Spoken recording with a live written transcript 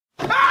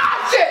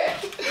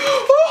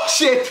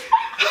shit.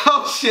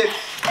 Oh shit.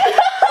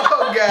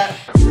 Oh god.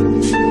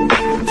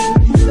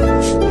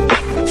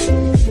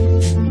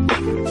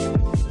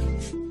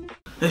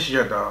 This is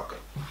your dog.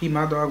 He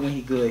my dog when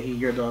he good. He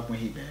your dog when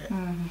he bad.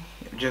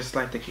 Just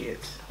like the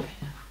kids.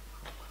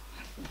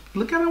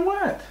 Look at him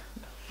what?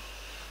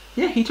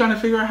 Yeah, he trying to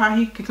figure out how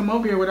he can come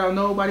over here without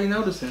nobody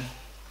noticing.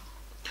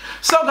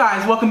 So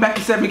guys, welcome back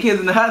to 7 Kids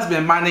and the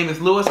Husband. My name is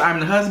Lewis. I'm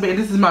the husband.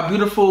 And this is my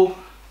beautiful,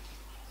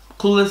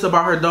 clueless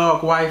about her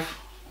dog wife,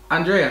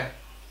 Andrea.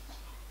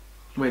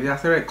 Wait, did I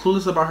say that?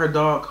 Clueless about her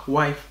dog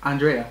wife,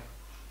 Andrea.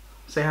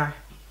 Say hi.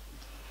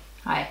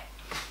 Hi.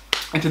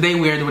 And today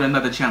we are doing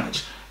another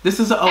challenge. This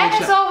is an old challenge.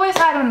 And as always,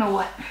 I don't know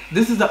what.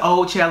 This is the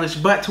old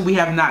challenge, but we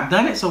have not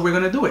done it, so we're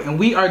going to do it. And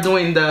we are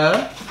doing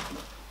the...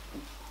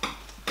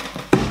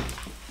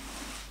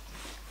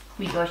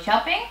 We go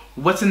shopping?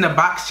 What's in the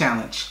box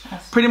challenge?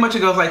 Pretty much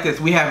it goes like this.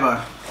 We have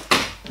a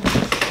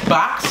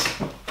box.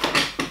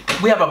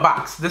 We have a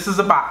box. This is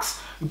a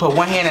box. You put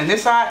one hand on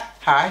this side.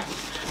 Hi.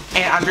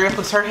 And Andrea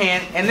puts her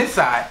hand in this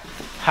side.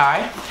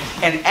 Hi.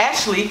 And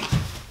Ashley,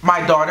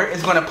 my daughter,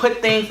 is going to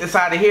put things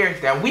inside of here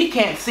that we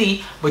can't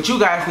see, but you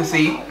guys can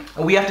see.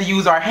 And we have to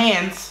use our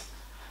hands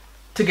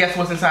to guess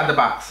what's inside the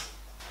box.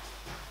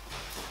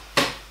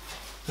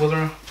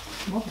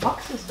 What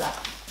box is that?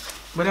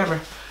 Whatever.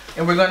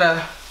 And we're going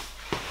to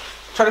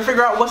try to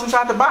figure out what's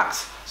inside the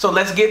box. So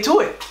let's get to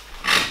it.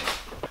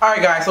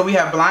 Alright guys, so we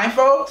have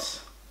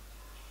blindfolds.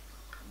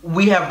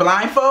 We have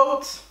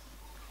blindfolds.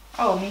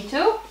 Oh, me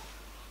too?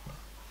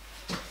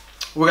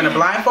 We're going to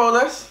blindfold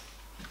us,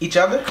 each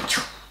other,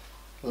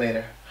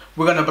 later.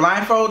 We're going to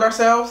blindfold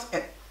ourselves.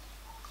 And,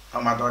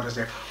 oh, my daughter's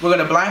there. We're going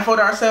to blindfold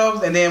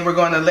ourselves and then we're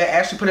going to let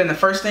Ashley put in the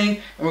first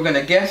thing and we're going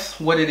to guess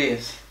what it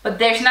is. But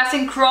there's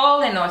nothing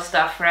crawling or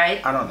stuff,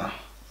 right? I don't know.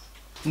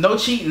 No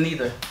cheating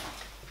either.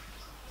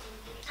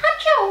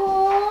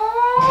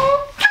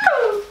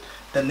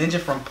 The ninja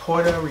from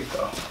Puerto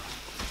Rico.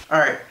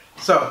 Alright,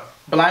 so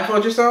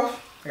blindfold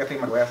yourself. I gotta take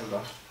my glasses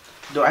off.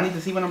 Do I need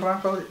to see when I'm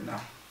blindfolded? No.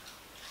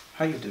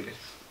 How you do this?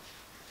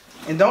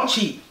 And don't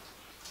cheat.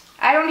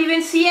 I don't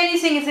even see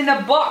anything. It's in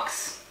a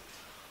box.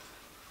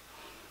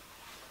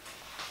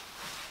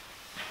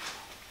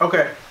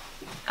 Okay.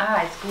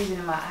 Ah, it's squeezing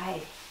in my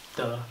eye.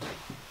 Duh.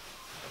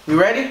 You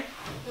ready?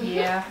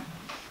 Yeah.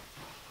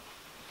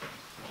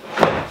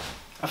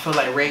 I feel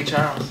like Ray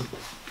Charles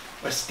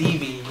or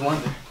Stevie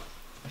Wonder.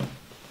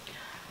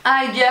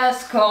 I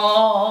just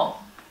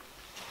call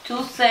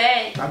to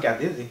say I got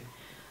dizzy.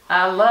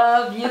 I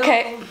love you.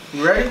 Okay.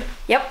 You ready?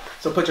 Yep.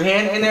 So put your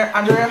hand in there,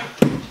 Andrea.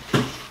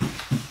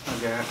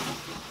 Okay.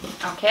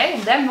 Okay,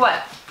 and then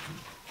what?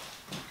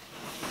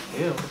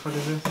 Ew, what the fuck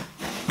is this?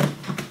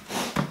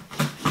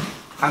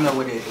 I know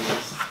what it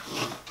is.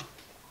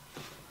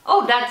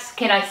 Oh, that's,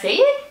 can I say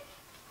it?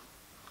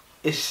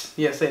 It's,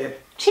 yeah, say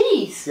it.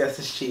 Cheese. Yes,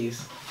 it's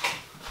cheese.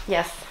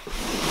 Yes.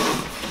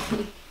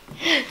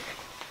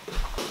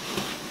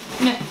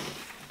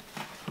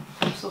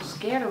 I'm so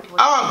scared of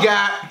what. Oh,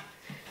 God.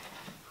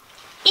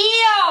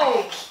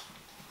 Ew!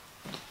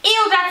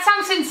 Ew, that's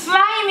something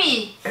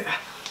slimy.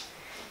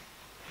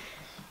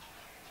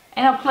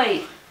 And a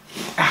plate.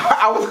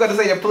 I was going to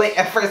say a plate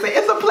at first.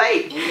 It's a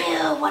plate.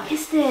 Ew, what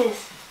is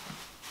this?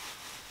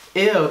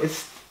 Ew,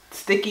 it's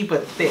sticky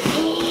but thick.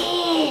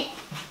 Ew.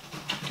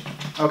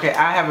 Okay,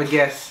 I have a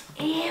guess.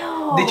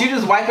 Ew. Did you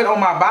just wipe it on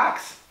my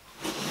box?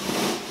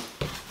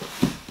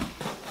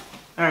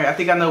 Alright, I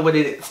think I know what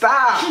it is.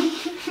 Stop!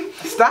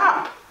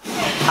 Stop!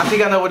 I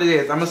think I know what it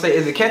is. I'm gonna say,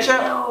 is it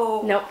ketchup?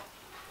 Ew. Nope.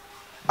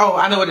 Oh,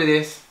 I know what it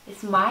is.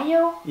 It's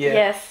mayo? Yeah.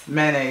 Yes.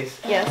 Mayonnaise.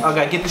 Yes.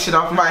 Okay, get this shit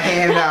off my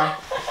hand now.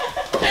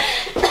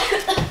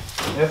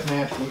 That's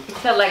nasty. It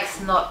felt like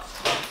snot.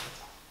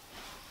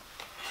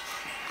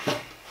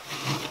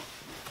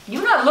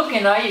 You're not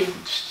looking, are you?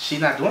 She's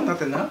not doing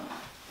nothing now.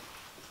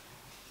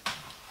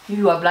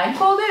 You are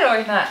blindfolded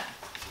or not?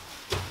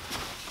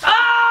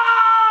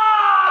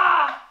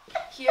 Ah!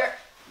 Here.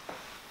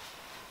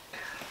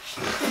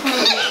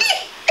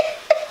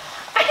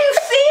 Are you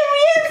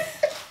serious?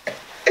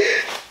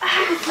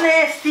 Ah, it's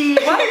nasty.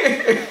 What?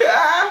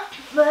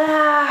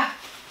 Ah.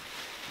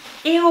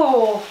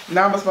 Ew.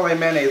 Now I'm gonna smell like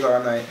mayonnaise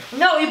all night.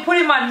 No, you put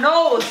it in my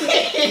nose. I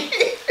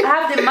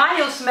have the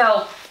mayo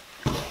smell.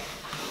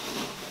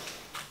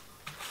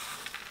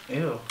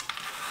 Ew.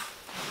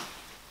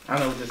 I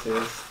know what this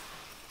is.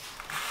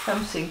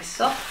 Something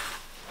soft.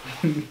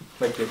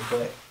 Like your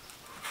butt.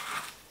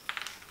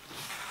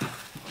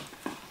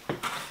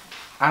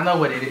 I know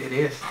what it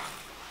is.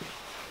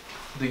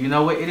 Do you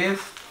know what it is?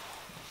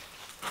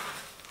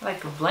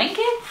 Like a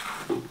blanket?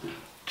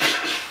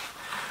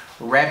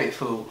 Rabbit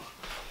food.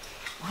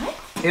 What?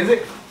 Is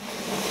it?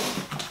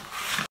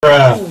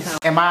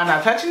 Am I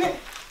not touching it?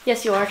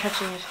 Yes, you are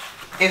touching it.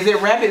 Is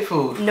it rabbit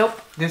food? Nope.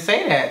 Then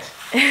say that.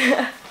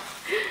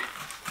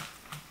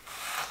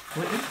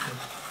 What is this?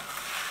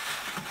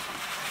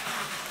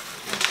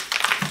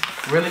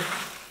 Really?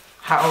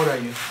 How old are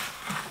you?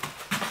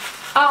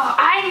 Oh,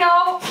 I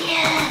know.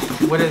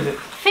 Yes. What is it?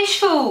 Fish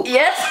food.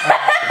 Yes.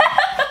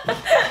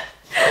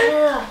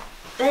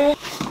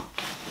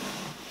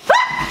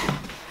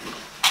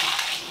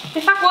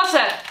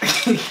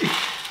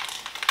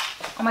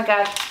 Oh my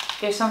god,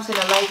 there's something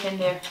alive in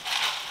there.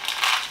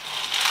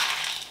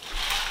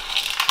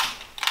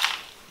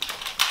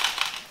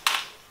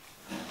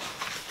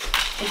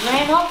 It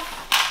ran off?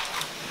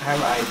 I have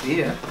an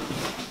idea.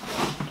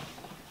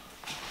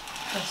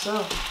 That's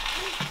so.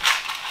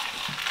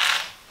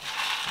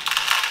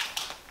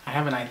 I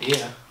have an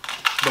idea,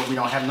 but we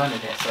don't have none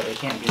of that, so it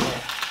can't be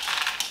there.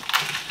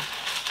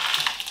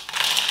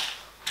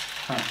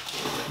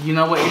 Huh. You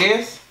know what it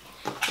is?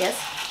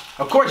 Yes.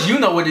 Of course you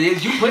know what it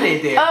is. You put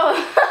it there.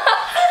 Oh.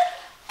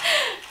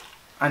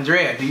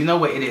 Andrea, do you know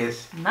what it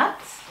is?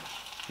 Nuts?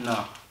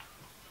 No.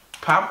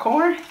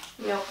 Popcorn?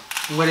 Yep.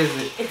 What is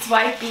it? It's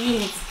white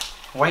beans.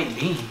 White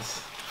beans.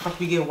 Where the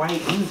fuck you get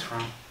white beans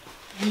from?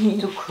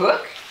 To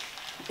cook?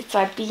 It's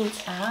white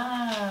beans.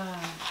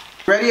 Ah.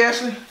 Ready,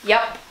 Ashley?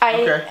 Yep.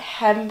 I Okay.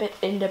 have it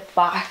in the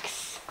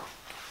box.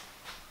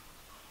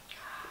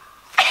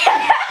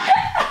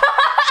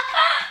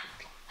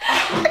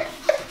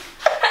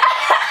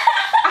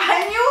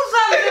 I knew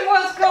something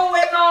was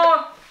going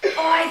on.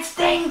 Oh, it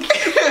stinks.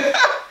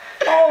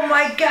 Oh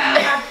my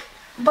god.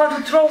 I'm about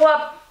to throw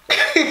up.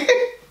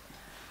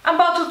 I'm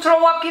about to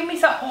throw up. Give me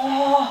some.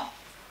 Oh.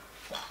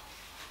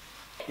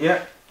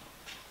 Yeah.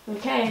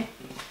 Okay.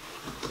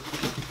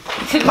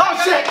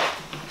 Oh shit!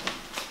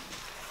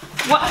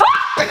 What?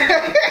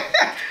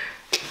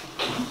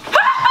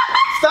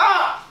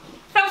 Stop!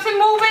 Something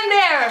moving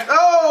there.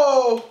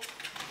 Oh!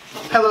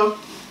 Hello.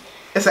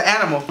 It's an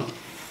animal.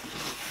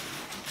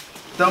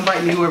 Don't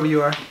bite me, whoever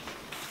you are.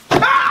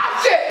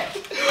 Ah!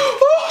 Shit!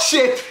 Oh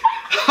shit!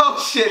 Oh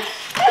shit!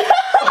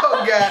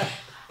 Oh god.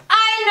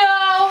 I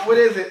know. What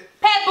is it?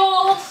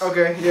 Pebbles.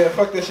 Okay, yeah,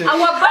 fuck this shit. I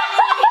want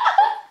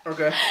bunny.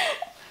 Okay.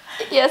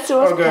 Yes, it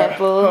was Oh god.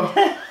 pebble.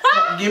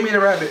 Oh, give me the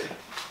rabbit.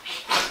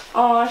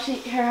 Oh,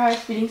 her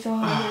heart's beating so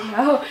hard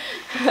now.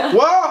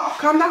 Whoa!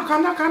 Calm down,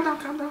 calm down, calm down,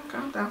 calm down,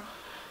 calm down.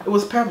 It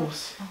was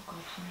pebbles. Oh god,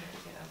 she needs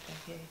to get out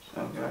that cage.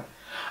 Oh god.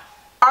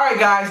 Alright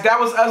guys, that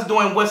was us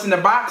doing what's in the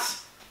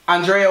box.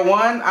 Andrea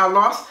won, I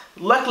lost.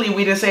 Luckily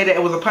we didn't say that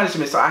it was a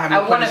punishment, so I have no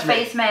I want a punishment.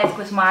 face mask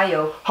with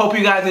mayo. Hope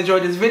you guys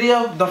enjoyed this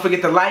video. Don't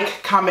forget to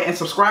like, comment, and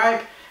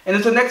subscribe. And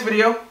until next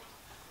video,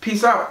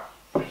 peace out.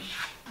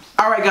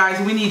 Alright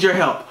guys, we need your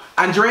help.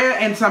 Andrea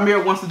and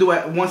Samir wants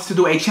to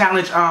do a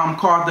challenge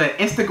called the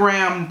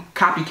Instagram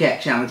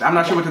Copycat Challenge. I'm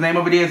not sure what the name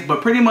of it is,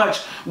 but pretty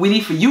much we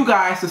need for you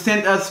guys to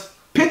send us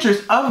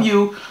pictures of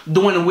you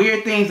doing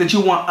weird things that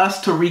you want us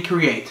to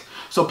recreate.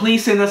 So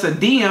please send us a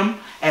DM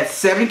at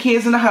 7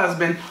 Kids and a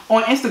Husband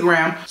on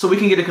Instagram so we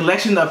can get a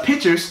collection of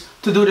pictures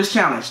to do this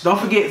challenge. Don't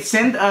forget,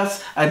 send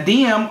us a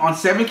DM on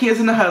 7 Kids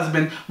and a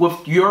Husband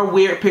with your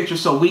weird pictures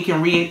so we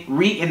can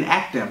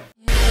reenact them.